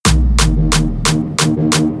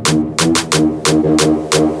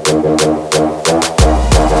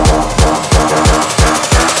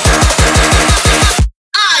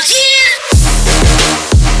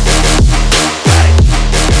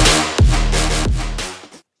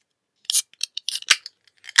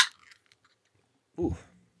Ooh,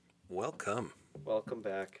 welcome. Welcome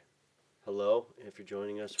back. Hello, if you're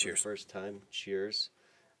joining us for Cheers. the first time, cheers.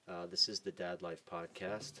 This is the Dad Life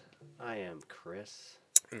Podcast. I am Chris.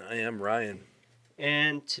 And I am Ryan.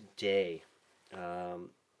 And today,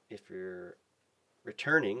 if you're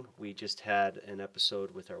returning, we just had an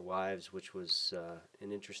episode with our wives, which was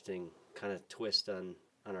an interesting kind of twist on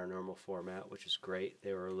our normal format, which is great.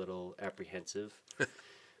 They were a little apprehensive.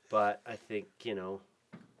 But I think,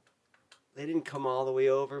 they didn't come all the way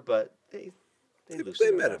over, but they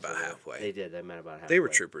met about halfway. They did. They met about halfway. They were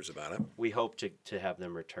troopers about it. We hope to have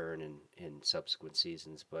them return in subsequent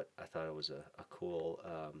seasons, but I thought it was a cool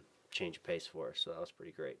change of pace for us, so that was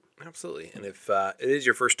pretty great. Absolutely. And if it is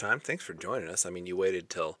your first time, thanks for joining us. I mean, you waited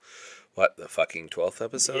till, the fucking 12th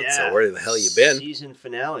episode? Yeah. So where the hell you been? Season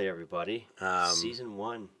finale, everybody. Season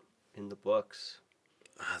 1 in the books.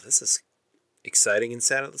 This is exciting and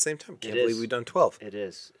sad at the same time. Can't It believe is. we've done 12. It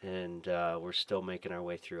is, and we're still making our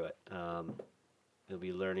way through it. It'll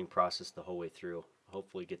be a learning process the whole way through.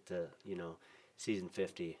 Hopefully get to, season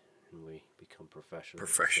 50 and we become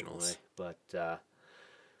Professionals. But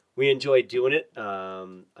we enjoyed doing it.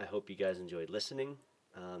 I hope you guys enjoyed listening.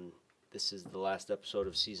 This is the last episode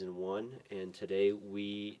of season 1, and today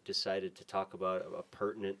we decided to talk about a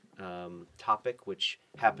pertinent topic, which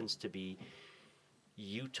happens to be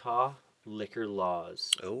Utah liquor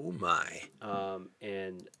laws. Oh, my.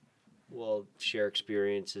 And we'll share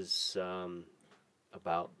experiences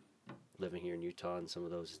about living here in Utah and some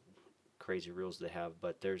of those crazy rules they have.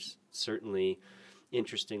 But there's certainly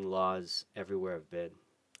interesting laws everywhere I've been.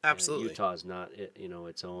 Absolutely. Utah is not,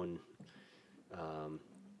 its own,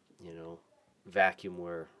 vacuum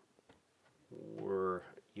where we're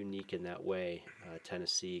unique in that way.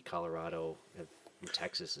 Tennessee, Colorado, and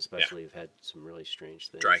Texas especially have had some really strange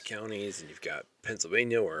things. Dry counties, and you've got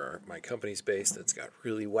Pennsylvania, where my company's based, that's got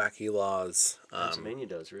really wacky laws. Pennsylvania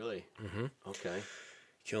does, really? Mm-hmm. Okay.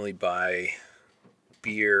 You can only buy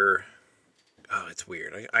beer. Oh, it's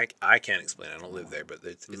weird. I can't explain it. I don't live there, but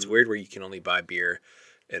it's weird where you can only buy beer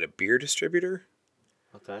at a beer distributor.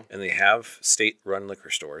 Okay. And they have state-run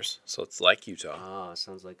liquor stores, so it's like Utah. Ah,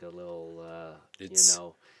 sounds like a little,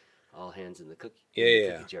 all hands in the cookie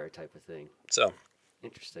jar type of thing. So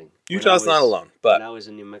Interesting. Utah's not alone, but when I was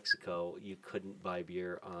in New Mexico, you couldn't buy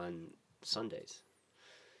beer on Sundays.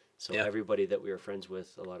 So Yeah. everybody that we were friends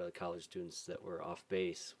with, a lot of the college students that were off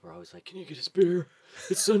base, were always like, "Can you get us beer?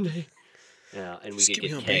 It's Sunday." Yeah, and we Just could get me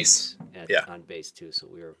get on kegs Yeah. on base too. So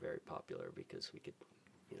we were very popular because we could,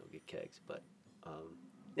 get kegs. But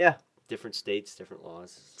different states, different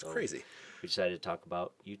laws. it's So crazy. we decided to talk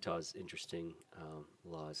about Utah's interesting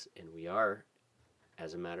laws, and we are,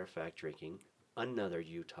 as a matter of fact, drinking another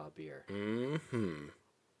Utah beer. Mm-hmm.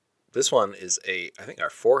 This one is I think our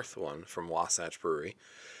fourth one from Wasatch Brewery,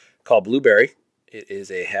 called Blueberry. It is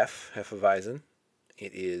a Hefeweizen.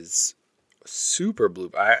 It is super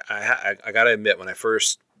blue. I gotta admit, when I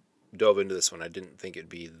first dove into this one, I didn't think it'd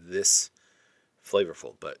be this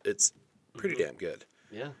flavorful, but it's pretty damn good.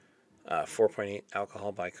 Yeah. 4.8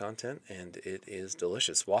 alcohol by content, and it is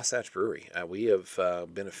delicious. Wasatch Brewery. We have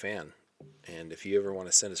been a fan, and if you ever want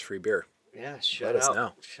to send us free beer, Yeah, let us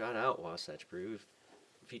know. Shout out Wasatch Brew. We've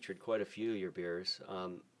featured quite a few of your beers.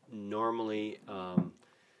 Normally,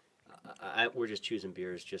 we're just choosing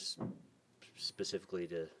beers just specifically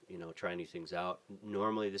to try new things out.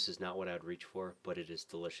 Normally, this is not what I'd reach for, but it is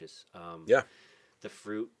delicious. Yeah. The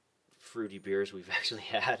fruity beers we've actually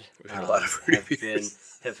had. We've had a lot of fruity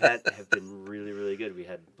beers. have been really, really good. We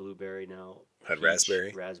had blueberry now. Had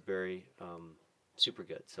peach, raspberry, super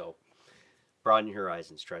good. So broaden your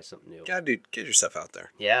horizons, try something new. Yeah, dude, get yourself out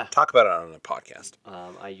there. Yeah. Talk about it on a podcast.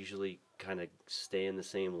 I usually kind of stay in the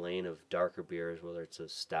same lane of darker beers, whether it's a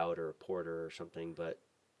stout or a porter or something. But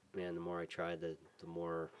man, the more I try, the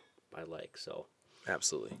more I like. So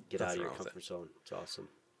Absolutely. get out Nothing of your wrong with comfort zone. It's awesome.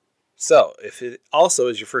 So, if it also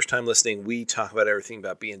is your first time listening, we talk about everything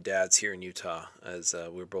about being dads here in Utah, as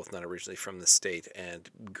we're both not originally from the state, and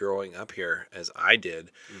growing up here, as I did,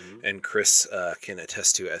 and Chris can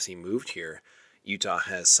attest to as he moved here, Utah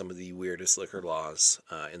has some of the weirdest liquor laws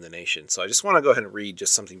in the nation. So I just want to go ahead and read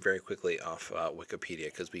just something very quickly off Wikipedia,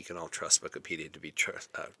 because we can all trust Wikipedia to be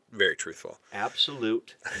very truthful.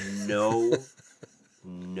 Absolute, no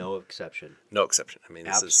exception. No exception. I mean,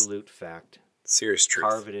 this Absolute fact. is serious truth.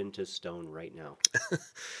 Carve it into stone right now.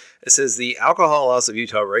 It says the alcohol laws of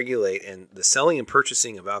Utah regulate and the selling and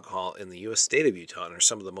purchasing of alcohol in the U.S. state of Utah and are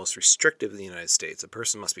some of the most restrictive in the United States. A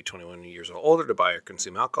person must be 21 years or older to buy or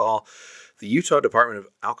consume alcohol. The Utah Department of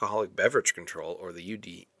Alcoholic Beverage Control, or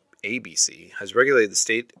the UDABC, has regulated the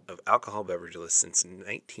state of alcohol beverage list since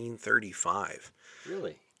 1935.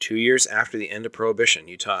 Really? 2 years after the end of Prohibition,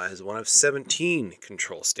 Utah is one of 17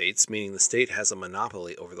 control states, meaning the state has a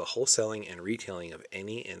monopoly over the wholesaling and retailing of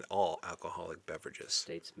any and all alcoholic beverages.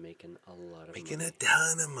 State's making a lot of Making money. a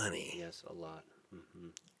ton of money. Yes, a lot. Mm-hmm.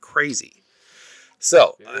 Crazy.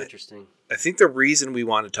 So, Very interesting. I think the reason we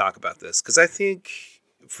want to talk about this, because I think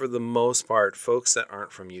for the most part, folks that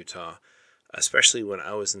aren't from Utah, especially when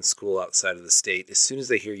I was in school outside of the state, as soon as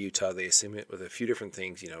they hear Utah, they assume it with a few different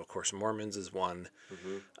things. Of course, Mormons is one,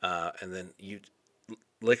 and then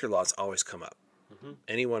liquor laws always come up. Mm-hmm.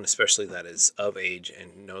 Anyone, especially that is of age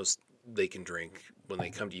and knows they can drink, when they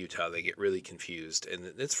come to Utah, they get really confused,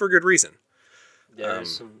 and it's for good reason.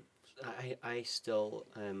 There's some. I still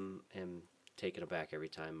am taken aback every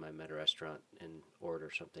time I'm at a restaurant and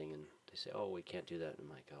order something, and they say, "Oh, we can't do that," and I'm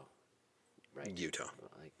like, "Oh." Right. Utah.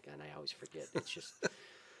 And I always forget. It's just,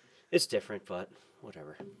 it's different, but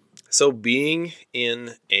whatever. So being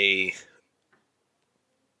in a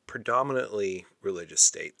predominantly religious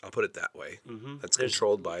state, I'll put it that way, that's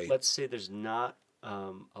controlled by... Let's say there's not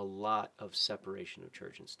a lot of separation of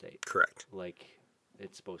church and state. Correct. Like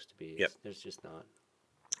it's supposed to be. Yep. There's just not.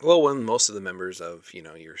 Well, when most of the members of,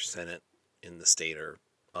 your Senate in the state are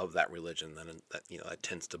of that religion, then that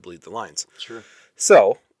tends to bleed the lines. Sure.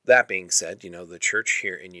 So... that being said, the church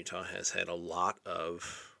here in Utah has had a lot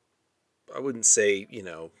of, I wouldn't say,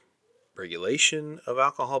 regulation of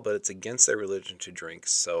alcohol, but it's against their religion to drink.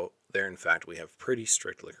 So there, in fact, we have pretty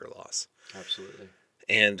strict liquor laws. Absolutely.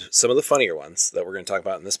 And some of the funnier ones that we're going to talk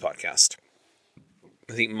about in this podcast.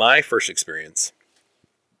 I think my first experience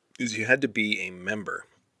is you had to be a member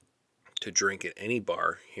to drink at any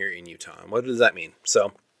bar here in Utah. And what does that mean?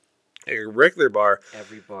 So... a regular bar.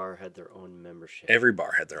 Every bar had their own membership. Every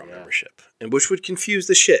bar had their own membership, and which would confuse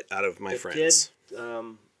the shit out of my friends.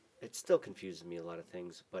 It still confuses me a lot of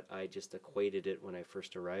things, but I just equated it when I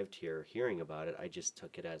first arrived here. Hearing about it, I just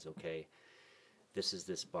took it as okay. This is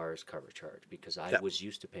this bar's cover charge because I was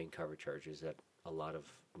used to paying cover charges at a lot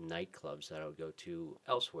of nightclubs that I would go to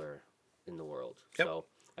elsewhere in the world. Yep. So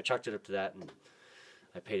I chalked it up to that and.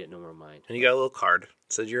 I paid it no more mind. And you got a little card.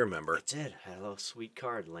 It says you're a member. I did. I had a little sweet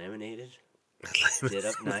card, laminated. Did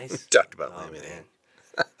up nice. We talked about laminating.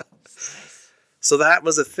 Nice. So that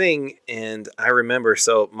was a thing, and I remember,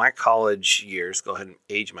 my college years, go ahead and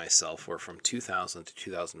age myself, were from 2000 to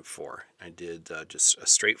 2004. I did just a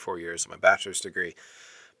straight 4 years of my bachelor's degree.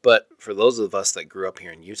 But for those of us that grew up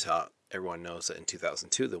here in Utah, everyone knows that in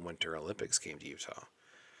 2002, the Winter Olympics came to Utah.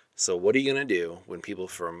 So what are you going to do when people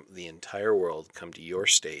from the entire world come to your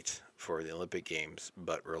state for the Olympic Games,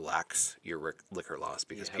 but relax your liquor laws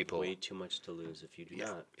because you have way too much to lose if you do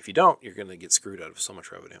not. If you don't, you're going to get screwed out of so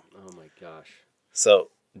much revenue. Oh my gosh.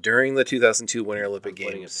 So during the 2002 Winter Olympic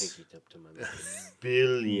Games, putting a pinky tip to my mouth.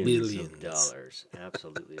 Billions of dollars.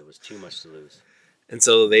 Absolutely, it was too much to lose. And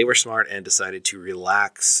so they were smart and decided to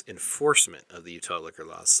relax enforcement of the Utah liquor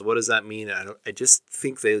laws. So what does that mean? I just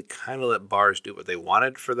think they kind of let bars do what they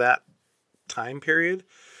wanted for that time period.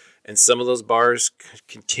 And some of those bars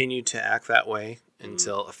continued to act that way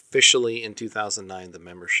until officially in 2009, the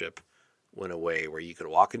membership went away where you could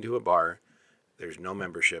walk into a bar. There's no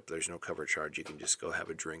membership. There's no cover charge. You can just go have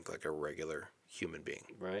a drink like a regular human being.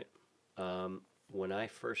 Right. When I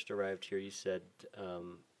first arrived here, you said...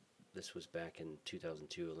 this was back in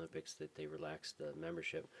 2002 Olympics that they relaxed the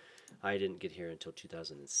membership. I didn't get here until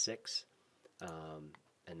 2006,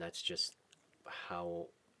 and that's just how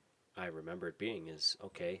I remember it being is,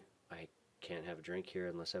 okay, I can't have a drink here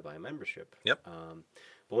unless I buy a membership. Yep. But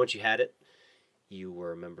once you had it, you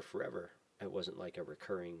were a member forever. It wasn't like a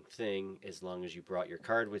recurring thing. As long as you brought your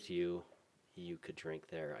card with you, you could drink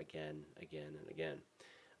there again, and again.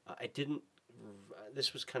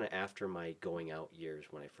 This was kind of after my going out years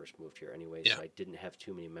when I first moved here anyway, so I didn't have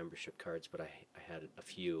too many membership cards, but I had a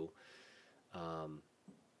few.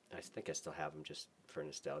 I think I still have them just for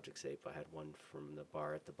nostalgic sake. I had one from the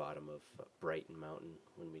bar at the bottom of Brighton Mountain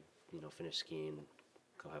when we finish skiing,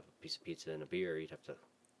 go have a piece of pizza and a beer. You'd have to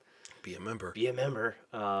be a member.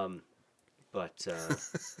 But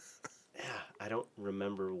I don't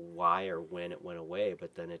remember why or when it went away,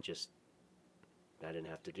 but then I didn't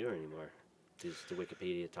have to do it anymore. Does the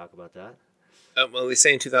Wikipedia talk about that? Well, they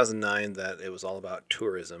say in 2009 that it was all about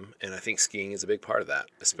tourism, and I think skiing is a big part of that,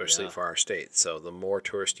 especially for our state. So the more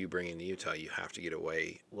tourists you bring into Utah, you have to get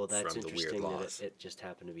away from the weird laws. Well, that's interesting that it just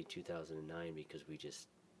happened to be 2009 because we just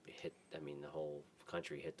the whole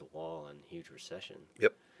country hit the wall on huge recession.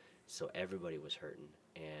 Yep. So everybody was hurting,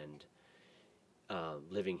 and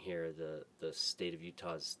living here, the state of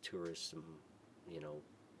Utah's tourism,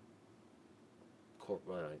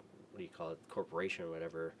 what do you call it, corporation or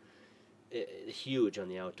whatever, huge on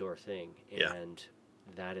the outdoor thing. And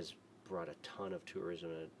that has brought a ton of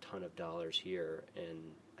tourism and a ton of dollars here, and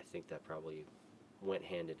I think that probably went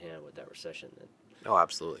hand in hand with that recession. That Oh,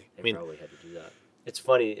 absolutely. they probably had to do that. It's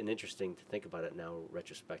funny and interesting to think about it now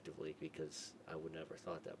retrospectively because I would never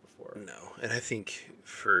thought that before. No, and I think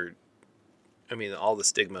all the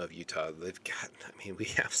stigma of Utah, we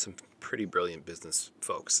have some pretty brilliant business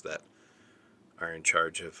folks that are in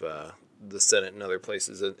charge of the Senate and other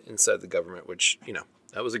places inside the government, which,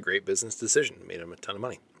 that was a great business decision. It made them a ton of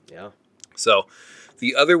money. Yeah. So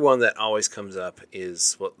the other one that always comes up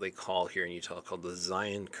is what they call here in Utah called the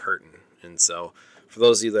Zion Curtain. And so for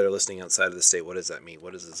those of you that are listening outside of the state, what does that mean?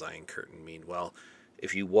 What does the Zion Curtain mean? Well,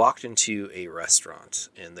 if you walked into a restaurant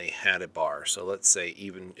and they had a bar, so let's say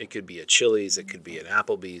even it could be a Chili's, it could be an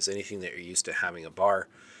Applebee's, anything that you're used to having a bar,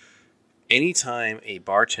 anytime a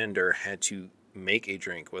bartender had to make a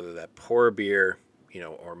drink, whether that pour a beer,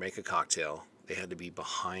 or make a cocktail, they had to be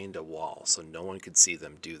behind a wall so no one could see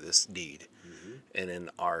them do this deed. Mm-hmm. And in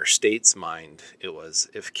our state's mind, it was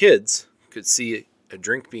if kids could see a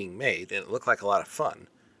drink being made and it looked like a lot of fun,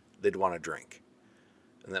 they'd want to drink.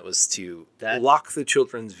 And that was to lock the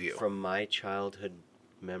children's view. From my childhood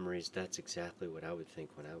memories, that's exactly what I would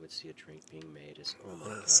think when I would see a drink being made. Is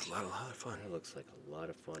that's a lot of fun. That looks like a lot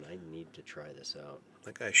of fun. I need to try this out.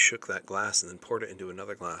 That guy shook that glass and then poured it into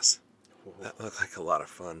another glass. Oh. That looked like a lot of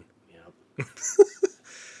fun. Yeah.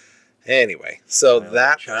 Anyway, so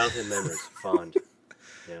that childhood memories, fond.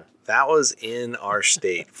 Yeah. That was in our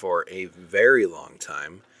state for a very long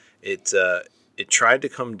time. It tried to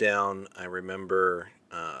come down. I remember.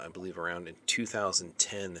 I believe around in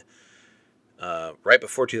 2010, right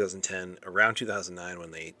before 2010, around 2009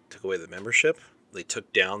 when they took away the membership, they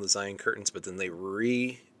took down the Zion Curtains, but then they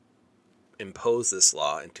reimposed this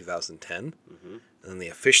law in 2010, mm-hmm. and then they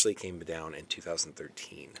officially came down in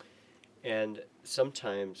 2013. And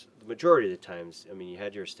sometimes, the majority of the times, you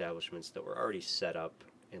had your establishments that were already set up,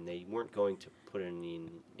 and they weren't going to put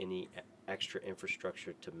in any extra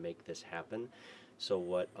infrastructure to make this happen. So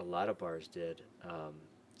what a lot of bars did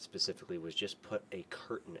specifically was just put a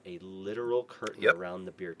curtain, a literal curtain around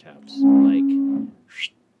the beer taps,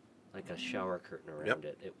 like a shower curtain around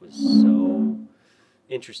it. It was so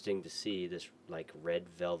interesting to see this like red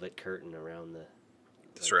velvet curtain around the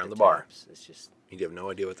bar. It's just you have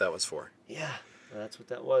no idea what that was for. Yeah, that's what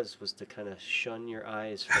that was to kind of shun your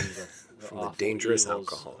eyes from the from the dangerous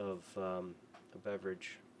alcohol of a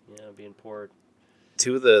beverage, being poured.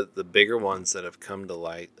 Two of the bigger ones that have come to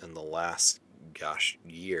light in the last,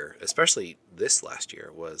 year, especially this last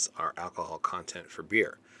year, was our alcohol content for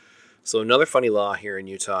beer. So another funny law here in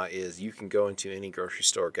Utah is you can go into any grocery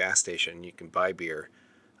store, gas station, you can buy beer,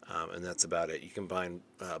 and that's about it. You can buy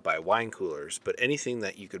wine coolers, but anything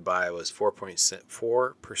that you could buy was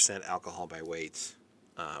 4% alcohol by weight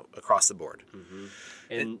across the board. Mm-hmm.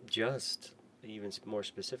 And just even more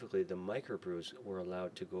specifically, the microbrews were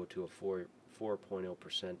allowed to go to a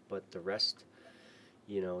 4.0%, but the rest,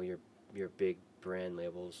 your big brand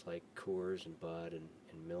labels like Coors and Bud and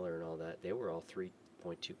Miller and all that, they were all 3.2%.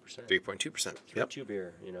 3.2%. Yep. 3.2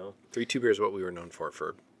 beer, 3.2 beer is what we were known for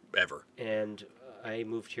forever. And I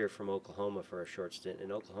moved here from Oklahoma for a short stint,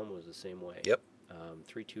 and Oklahoma was the same way. Yep.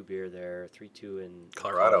 3.2 beer there, 3.2 in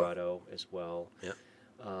Colorado as well. Yep.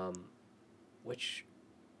 Which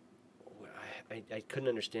I couldn't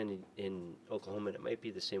understand in Oklahoma, and it might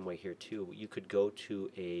be the same way here too. You could go to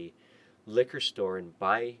a liquor store and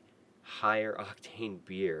buy higher octane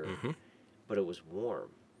beer, mm-hmm. but it was warm.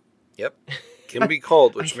 Yep. Can be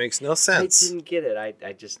cold, which makes no sense. I didn't get it.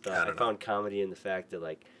 I just thought I found comedy in the fact that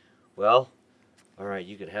all right,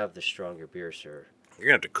 you can have the stronger beer, sir. You're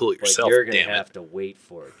going to have to cool it yourself, but you're going to have to wait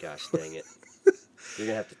for it, gosh dang it. You're going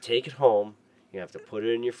to have to take it home. You have to put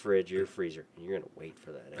it in your fridge or your freezer, and you're going to wait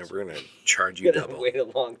for that. And we're going to charge you double. Wait a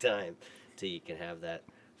long time till you can have that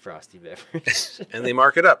frosty beverage. And they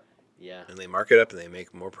mark it up. Yeah. And they mark it up, and they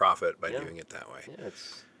make more profit by doing it that way. Yeah,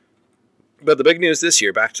 But the big news this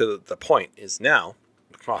year, back to the point, is now,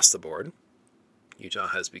 across the board, Utah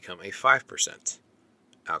has become a 5%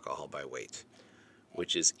 alcohol by weight,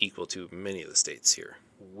 which is equal to many of the states here.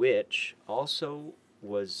 Which also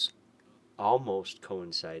was almost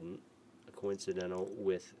coincidental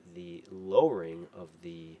with the lowering of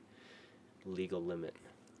the legal limit.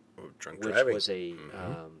 Drunk which driving. Was a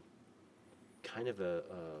kind of a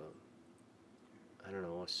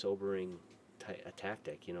sobering a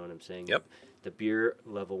tactic, you know what I'm saying? Yep. The beer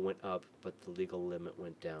level went up, but the legal limit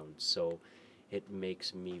went down. So it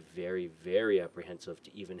makes me very, very apprehensive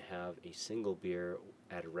to even have a single beer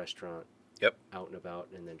at a restaurant out and about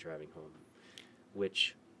and then driving home,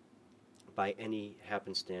 which by any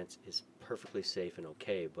happenstance is perfectly safe and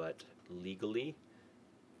okay, but legally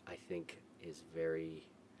I think is very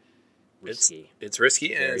It's risky. it's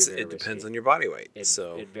risky, and Very, very it depends risky. on your body weight.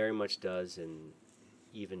 It very much does, and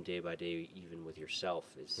even day by day, even with yourself,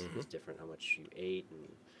 is different. How much you ate and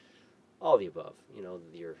all the above. You know,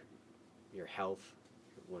 your health,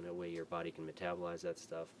 one way your body can metabolize that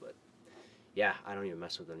stuff. But yeah, I don't even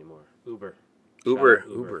mess with it anymore. Uber. Shout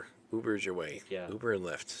out Uber's your way. Yeah. Uber and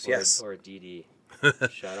Lyft. Or, Yes. or a DD.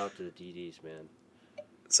 Shout out to the DDs, man.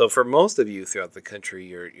 So for most of you throughout the country,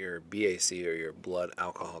 your BAC or your blood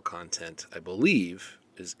alcohol content, I believe,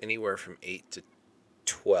 is anywhere from 8 to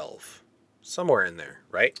 12, somewhere in there,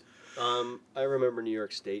 right? I remember New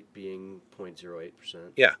York State being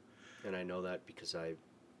 0.08%. Yeah. And I know that because I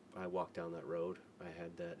walked down that road. I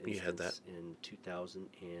had that instance You had that? in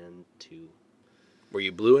 2002. Were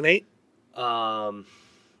you blue an 8?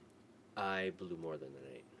 I blew more than an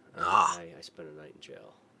 8. Ah. I spent a night in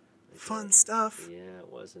jail. Fun stuff. Yeah, it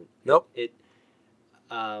wasn't. Nope.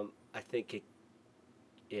 I think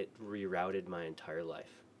it rerouted my entire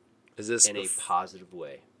life Is this in a positive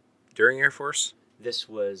way. during Air Force? This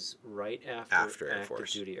was right after Air active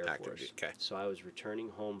Force. duty Air Active Force. duty, okay. So I was returning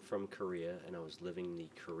home from Korea, and I was living the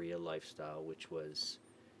Korea lifestyle, which was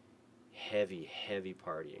heavy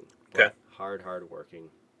partying. Okay. Hard working.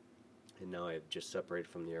 And now I've just separated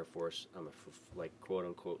from the Air Force. I'm a quote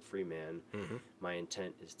unquote free man. Mm-hmm. My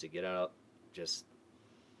intent is to get out, just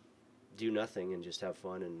do nothing, and just have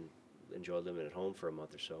fun and enjoy living at home for a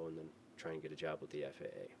month or so, and then try and get a job with the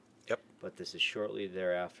FAA. Yep. But this is shortly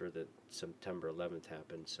thereafter that September 11th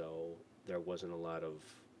happened, so there wasn't a lot of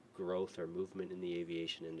growth or movement in the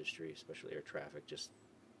aviation industry, especially air traffic, just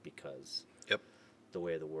because the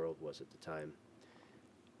way the world was at the time.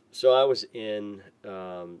 So I was in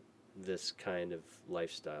this kind of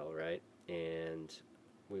lifestyle, right? And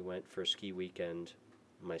we went for a ski weekend,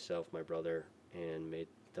 myself, my brother, and made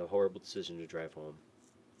the horrible decision to drive home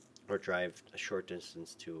or drive a short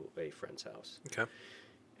distance to a friend's house. Okay.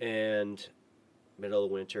 And middle of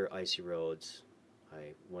the winter, icy roads.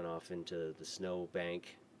 I went off into the snow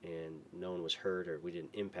bank, and no one was hurt, or we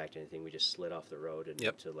didn't impact anything. We just slid off the road and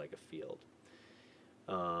into like a field.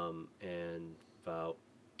 And about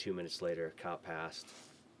 2 minutes later, a cop passed.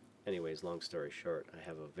 Anyways, long story short, I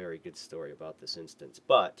have a very good story about this instance.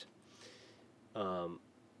 But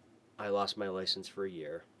I lost my license for a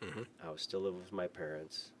year. Mm-hmm. I was still living with my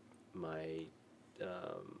parents. My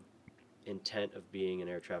intent of being an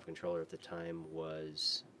air traffic controller at the time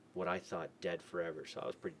was what I thought dead forever. So I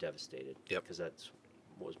was pretty devastated. Yep. Because that's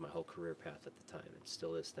what was my whole career path at the time. It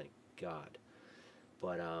still is, thank God.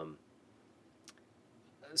 But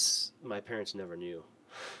my parents never knew.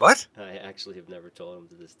 What? I actually have never told them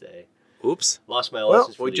to this day. Oops. Lost my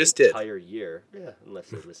license for we the just entire year. Yeah, unless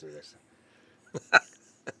they listen to this.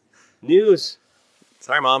 News.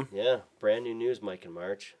 Sorry, Mom. Yeah, brand new news, Mike and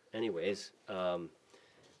March. Anyways,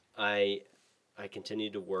 I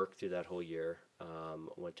continued to work through that whole year.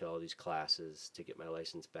 Went to all these classes to get my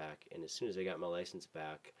license back, and as soon as I got my license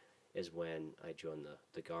back is when I joined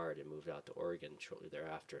the Guard and moved out to Oregon shortly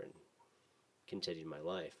thereafter and continued my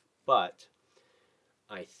life. But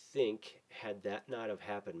I think had that not have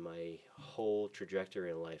happened, my whole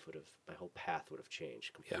trajectory in life my whole path would have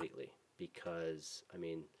changed completely. Yeah. Because, I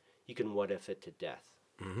mean, you can what if it to death.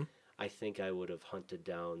 Mm-hmm. I think I would have hunted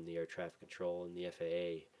down the air traffic control and the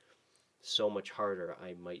FAA so much harder.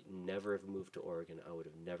 I might never have moved to Oregon. I would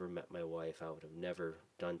have never met my wife. I would have never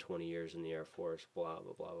done 20 years in the Air Force, blah,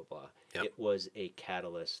 blah, blah, blah, blah. Yep. It was a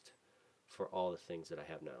catalyst for all the things that I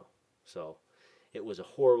have now. So it was a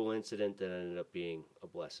horrible incident that ended up being a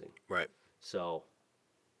blessing. Right. So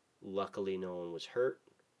luckily no one was hurt.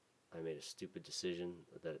 I made a stupid decision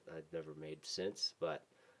that I'd never made since, but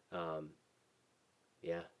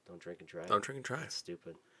yeah, don't drink and drive. Don't drink and drive. It's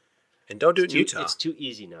stupid. And don't do it in Utah. It's too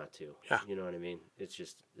easy not to. Yeah. You know what I mean? It's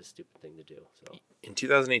just a stupid thing to do. So in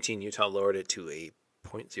 2018, Utah lowered it to a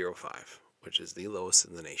 0.05, which is the lowest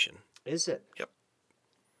in the nation. Is it? Yep.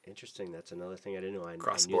 Interesting. That's another thing I didn't know. I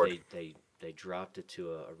knew board. They dropped it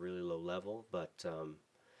to a really low level, but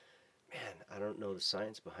man, I don't know the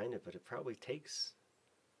science behind it, but it probably takes.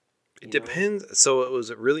 It depends. So it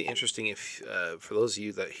was really interesting. If for those of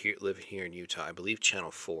you that live here in Utah, I believe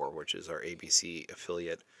Channel 4, which is our ABC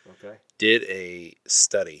affiliate, did a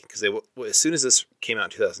study because as soon as this came out in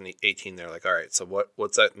 2018, they're like, all right, so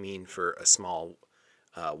what's that mean for a small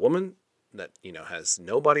woman that has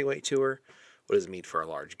no body weight to her? What does it mean for a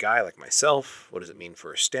large guy like myself? What does it mean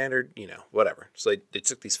for a standard? Whatever. So they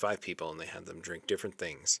took these 5 people and they had them drink different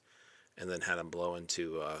things, and then had them blow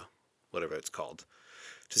into whatever it's called,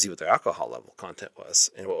 to see what their alcohol level content was.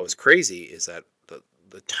 And what was crazy is that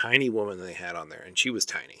the tiny woman they had on there, and she was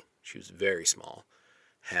tiny, she was very small,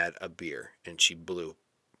 had a beer, and she blew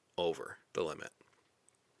over the limit.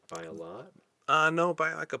 By a lot? No,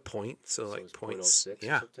 by like a point. So like it's points. 0.06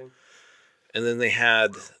 Yeah. or something? And then they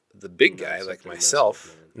had the big Not guy, like something to mess myself.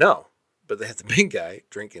 with, man. No, but they had the big guy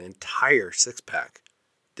drink an entire 6-pack.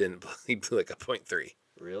 He blew like a 0.3.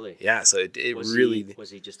 Really? Yeah, so it Was really. was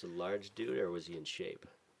he just a large dude, or was he in shape?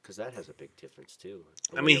 Because that has a big difference too.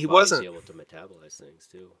 The I way mean, your he body's wasn't. able to metabolize things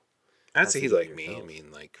too. I'd Has say to he's do with like your me. I health.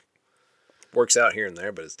 mean, like, works out here and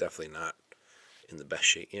there, but it's definitely not in the best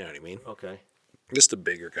shape. You know what I mean? Okay, Just a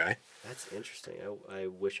bigger guy. that's interesting. I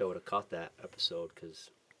wish I would have caught that episode because,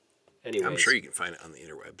 anyways, I'm sure you can find it on the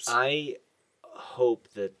interwebs. I hope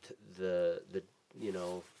that the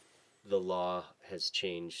the law has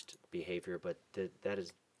changed behavior, but that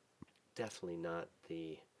is definitely not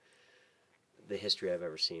the history I've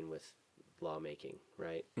ever seen with lawmaking.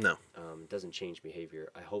 Right? No. It doesn't change behavior.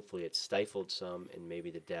 Hopefully it's stifled some, and maybe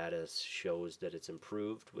the data shows that it's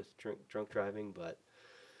improved with drunk driving. But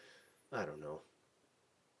I don't know.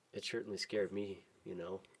 It certainly scared me.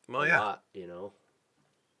 Well, a yeah. lot.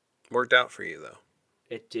 Worked out for you, though.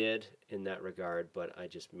 It did in that regard, but I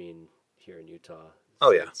just mean here in Utah.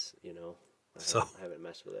 Oh, yeah. I haven't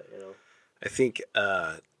messed with it. I think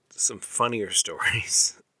some funnier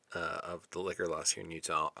stories of the liquor laws here in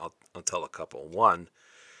Utah. I'll tell a couple. One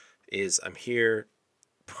is I'm here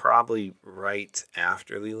probably right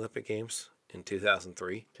after the Olympic Games in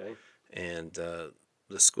 2003. Okay. And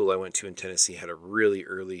the school I went to in Tennessee had a really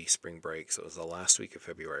early spring break. So it was the last week of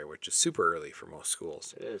February, which is super early for most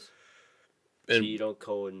schools. It is. And so you don't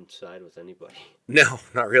coincide with anybody. No,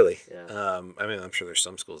 not really. Yeah. I mean, I'm sure there's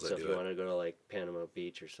some schools So that if do you it. want to go to like Panama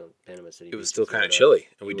Beach or Panama City, It was Beach still in kind of Florida, chilly,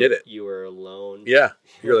 and we did it. You were alone. Yeah.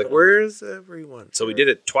 You're like, where's everyone? So we did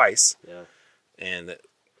it twice, Yeah. and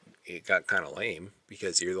it got kind of lame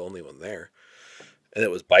because you're the only one there. And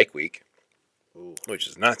it was bike week, Ooh. which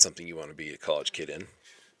is not something you want to be a college kid in.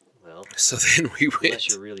 Well, So then we went. unless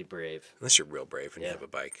you're really brave. Unless you're real brave and you Yeah. have a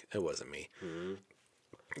bike. It wasn't me. Mm-hmm.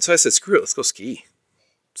 So I said, screw it, let's go ski.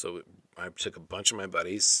 So I took a bunch of my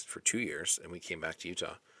buddies for 2 years, and we came back to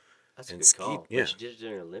Utah. That's a And good skied, call. yeah. But you did it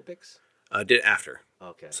during the Olympics? Did it after.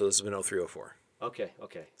 Okay. So this has been 03, 04. Okay.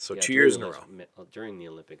 So Yeah, 2 during years the in a row. During the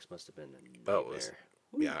Olympics must have been a nightmare. That was,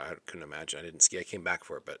 yeah, I couldn't imagine. I didn't ski. I came back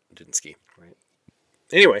for it, but didn't ski. Right.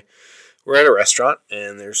 Anyway, we're at a restaurant,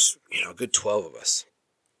 and there's, a good 12 of us.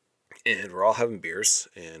 And we're all having beers,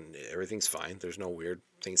 and everything's fine. There's no weird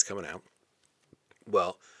things coming out.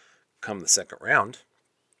 Well, come the second round,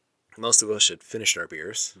 most of us had finished our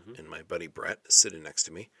beers, and my buddy Brett is sitting next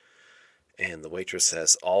to me. And the waitress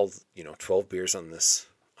has all, 12 beers on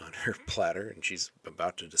her platter, and she's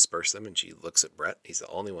about to disperse them, and she looks at Brett. He's the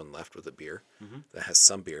only one left with a beer that has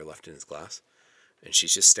some beer left in his glass. And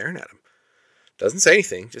she's just staring at him. Doesn't say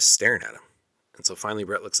anything, just staring at him. And so finally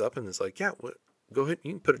Brett looks up and is like, yeah, what? Go ahead,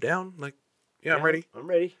 you can put it down. Like, yeah, I'm ready. I'm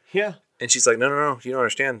ready. Yeah. And she's like, no, you don't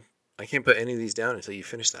understand. I can't put any of these down until you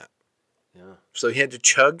finish that. Yeah. So he had to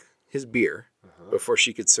chug his beer before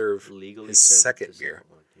she could serve Legally his serve second the beer, second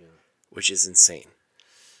one. Yeah. which is insane.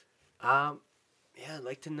 Yeah, I'd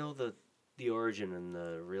like to know the origin and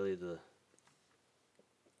the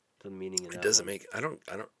meaning of that. It doesn't one. make, I don't,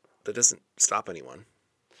 that doesn't stop anyone.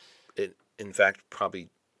 It, in fact, probably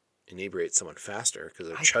inebriates someone faster because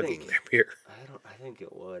they're chugging think- their beer. I think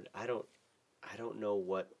it would. I don't know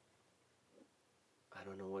what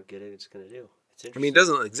good it's gonna do. It's I interesting. mean, it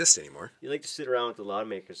doesn't exist anymore. You like to sit around with the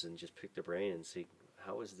lawmakers and just pick their brain and see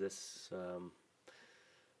how is this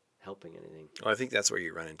helping anything. Well, I think that's where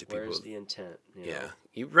you run into people. Where's the intent? Yeah,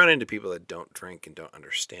 you run into people that don't drink and don't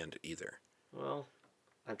understand it either. Well,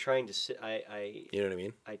 I'm trying to sit. I You know what I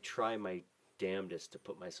mean? I try my damnedest to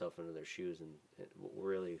put myself into their shoes, and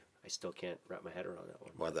really, I still can't wrap my head around that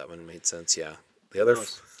one. Well, that one made sense. Yeah, the other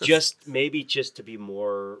just to be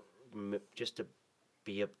more, just to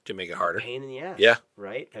be a to make it harder. pain in the ass. Yeah.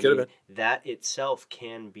 Right. I Could have mean, that itself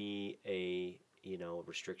can be a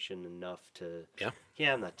restriction enough to. Yeah.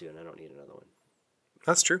 Yeah, I'm not doing. I don't need another one.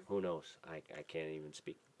 That's true. Who knows? I can't even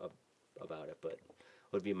speak about it, but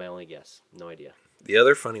would be my only guess. No idea. The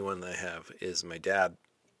other funny one that I have is my dad.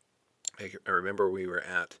 I remember we were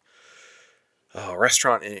at a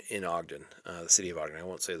restaurant in Ogden, the city of Ogden. I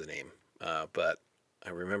won't say the name, but I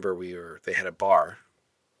remember they had a bar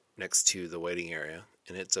next to the waiting area,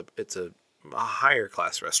 and it's a higher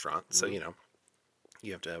class restaurant. So,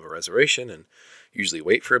 you have to have a reservation and usually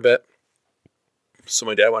wait for a bit. So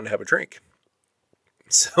my dad wanted to have a drink.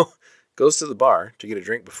 So goes to the bar to get a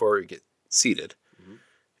drink before we get seated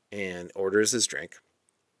and orders his drink.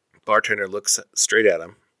 Bartender looks straight at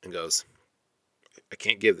him and goes, I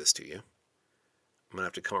can't give this to you. I'm going to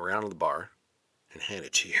have to come around to the bar and hand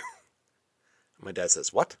it to you. My dad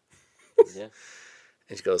says, what? Yeah.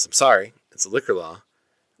 And she goes, I'm sorry. It's a liquor law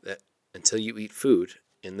that until you eat food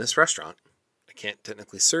in this restaurant, I can't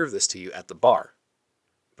technically serve this to you at the bar.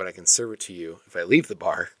 But I can serve it to you if I leave the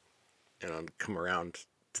bar and I'll come around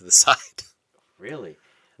to the side. Really?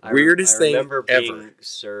 Weirdest thing ever. I remember being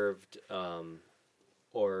served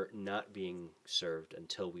or not being served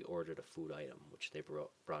until we ordered a food item, which they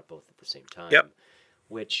brought both at the same time. Yep.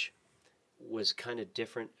 Which was kind of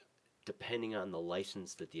different depending on the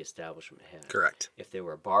license that the establishment had. Correct. If they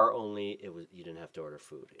were a bar only, you didn't have to order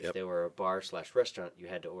food. If Yep. they were a bar/restaurant, you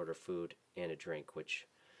had to order food and a drink, which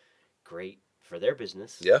great for their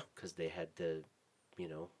business. Yeah. Because they had to,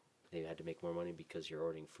 they had to make more money because you're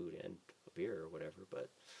ordering food and a beer or whatever. But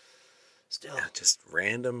still, Yeah, just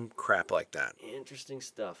random crap like that. interesting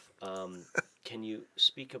stuff. Can you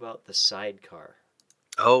speak about the sidecar?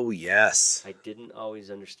 Oh, yes. I didn't always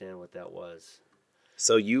understand what that was.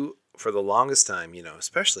 So you, for the longest time,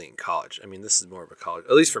 especially in college, I mean, this is more of a college,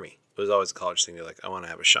 at least for me, it was always a college thing. You're like, I want to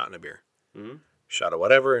have a shot and a beer. Mm-hmm. Shot of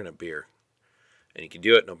whatever and a beer. And you can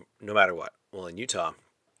do it no matter what. Well, in Utah,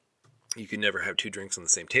 you can never have two drinks on the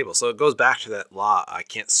same table. So it goes back to that law. I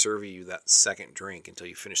can't serve you that second drink until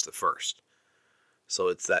you finish the first. So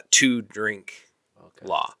it's that 2-drink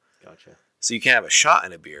law. Gotcha. So you can't have a shot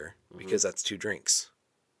and a beer because that's 2 drinks.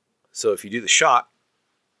 So if you do the shot,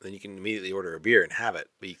 then you can immediately order a beer and have it,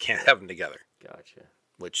 but you can't have them together. Gotcha.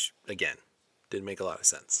 Which, again, didn't make a lot of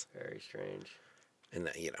sense. Very strange. And,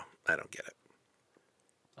 I don't get it.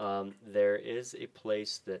 There is a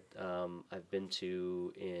place that I've been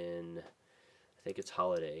to in, I think it's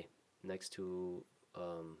Holiday, next to,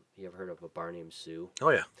 you ever heard of a bar named Sue? Oh,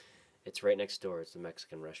 yeah. It's right next door. It's a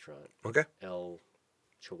Mexican restaurant. Okay. El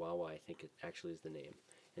Chihuahua, I think it actually is the name.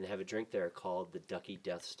 And they have a drink there called the Ducky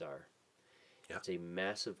Death Star. Yeah. It's a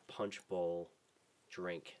massive punch bowl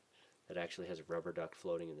drink that actually has a rubber duck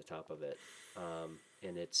floating in the top of it.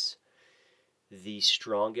 And it's the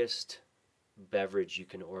strongest beverage you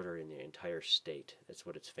can order in the entire state. That's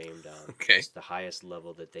what it's famed on. Okay. It's the highest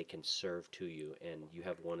level that they can serve to you, and you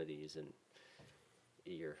have one of these, and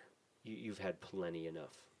you've had plenty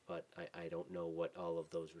enough. But I don't know what all of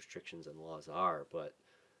those restrictions and laws are, but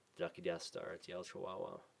Ducky Death Star, it's the El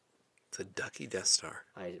Chihuahua. It's a Ducky Death Star.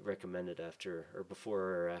 I recommend it before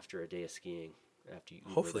or after a day of skiing. After you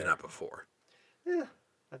Hopefully not before. Yeah,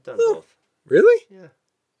 I've done both. Really? Yeah.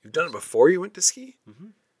 You've done it before you went to ski? Mm-hmm.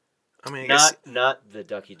 I mean, not the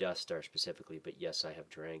Ducky Death Star specifically, but yes, I have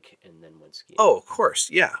drank and then went skiing. Oh, of course,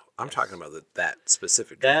 yeah. I'm talking about that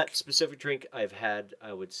specific drink. That specific drink I've had,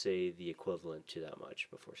 I would say, the equivalent to that much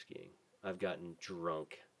before skiing. I've gotten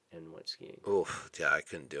drunk and went skiing. Oof, yeah, I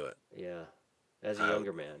couldn't do it. Yeah, as a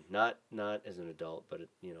younger man, not as an adult, but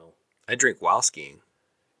I drink while skiing.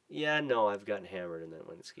 Yeah, no, I've gotten hammered and then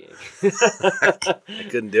went skiing. I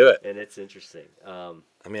couldn't do it, and it's interesting. I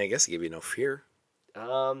mean, I guess it gave you no fear. I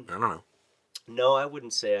don't know. No, I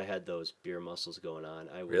wouldn't say I had those beer muscles going on.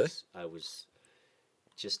 Really? I was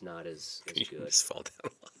just not as good. You just fall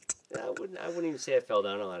down a lot. I wouldn't even say I fell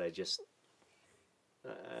down a lot. I was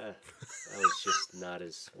just not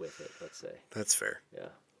as with it, let's say. That's fair. Yeah.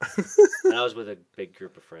 And I was with a big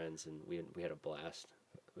group of friends, and we had a blast.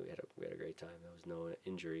 We had a great time. There was no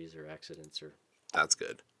injuries or accidents or That's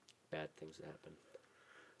good. bad things that happened.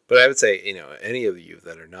 But I would say, any of you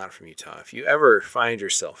that are not from Utah, if you ever find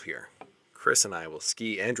yourself here, Chris and I will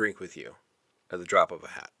ski and drink with you at the drop of a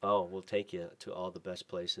hat. Oh, we'll take you to all the best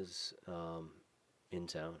places in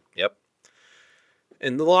town. Yep.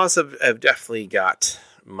 And the laws have definitely got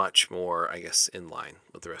much more, I guess, in line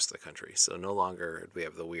with the rest of the country. So no longer do we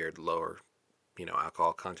have the weird lower,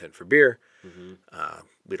 alcohol content for beer. Mm-hmm.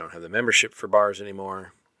 We don't have the membership for bars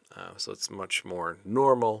anymore. So it's much more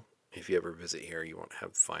normal. If you ever visit here, you won't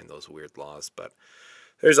find those weird laws, but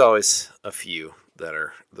there's always a few that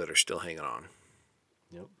are still hanging on.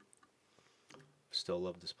 Yep. Still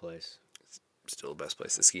love this place. It's still the best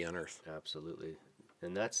place to ski on earth. Absolutely.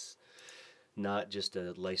 And that's not just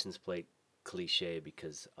a license plate cliche,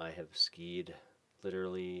 because I have skied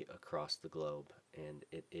literally across the globe, and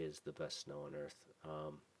it is the best snow on earth.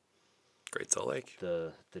 Great Salt Lake.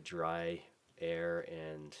 The dry air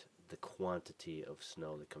and the quantity of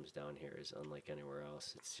snow that comes down here is unlike anywhere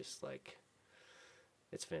else. It's just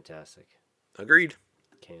it's fantastic. Agreed.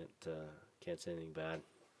 Can't say anything bad.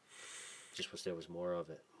 Just wish there was more of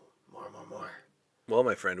it. More. Well,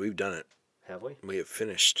 my friend, we've done it. Have we? We have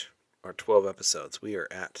finished our 12 episodes. We are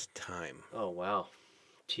at time. Oh, wow.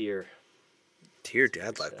 Tier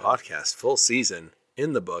Dad Life podcast, full season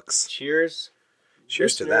in the books. Cheers.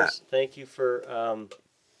 Cheers to that. Thank you for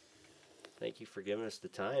giving us the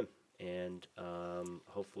time and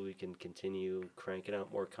hopefully we can continue cranking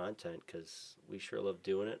out more content because we sure love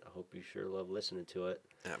doing it. I hope you sure love listening to it.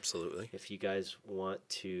 Absolutely. If you guys want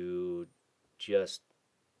to just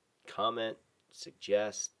comment,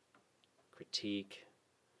 suggest, critique,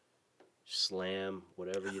 slam,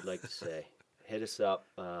 whatever you'd like to say, hit us up.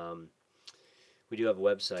 We do have a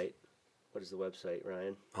website. What is the website,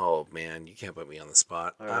 Ryan? Oh, man, you can't put me on the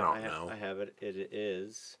spot. All right, I don't know. I have it. It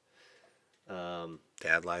is...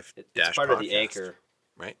 Dad Life it's part podcast. of the Anchor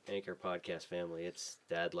podcast family. It's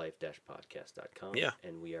dadlife-podcast.com. Yeah.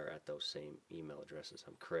 And we are at those same email addresses.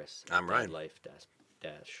 I'm Chris. I'm Ryan.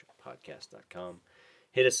 dadlife-podcast.com.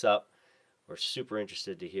 Hit us up. We're super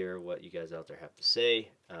interested to hear what you guys out there have to say.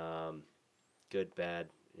 Good, bad,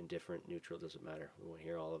 indifferent, neutral, doesn't matter. We want to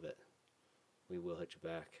hear all of it. We will hit you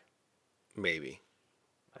back. Maybe.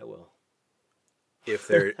 I will. If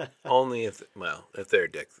they're if they're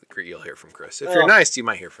a dick, you'll hear from Chris. If you're nice, you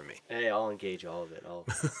might hear from me. Hey, I'll engage all of it. I'll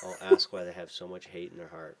ask why they have so much hate in their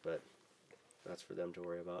heart, but that's for them to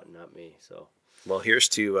worry about and not me. So, well, here's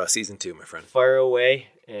to season 2, my friend. Fire away,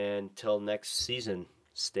 and until next season,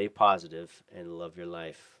 stay positive and love your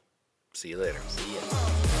life. See you later. See ya.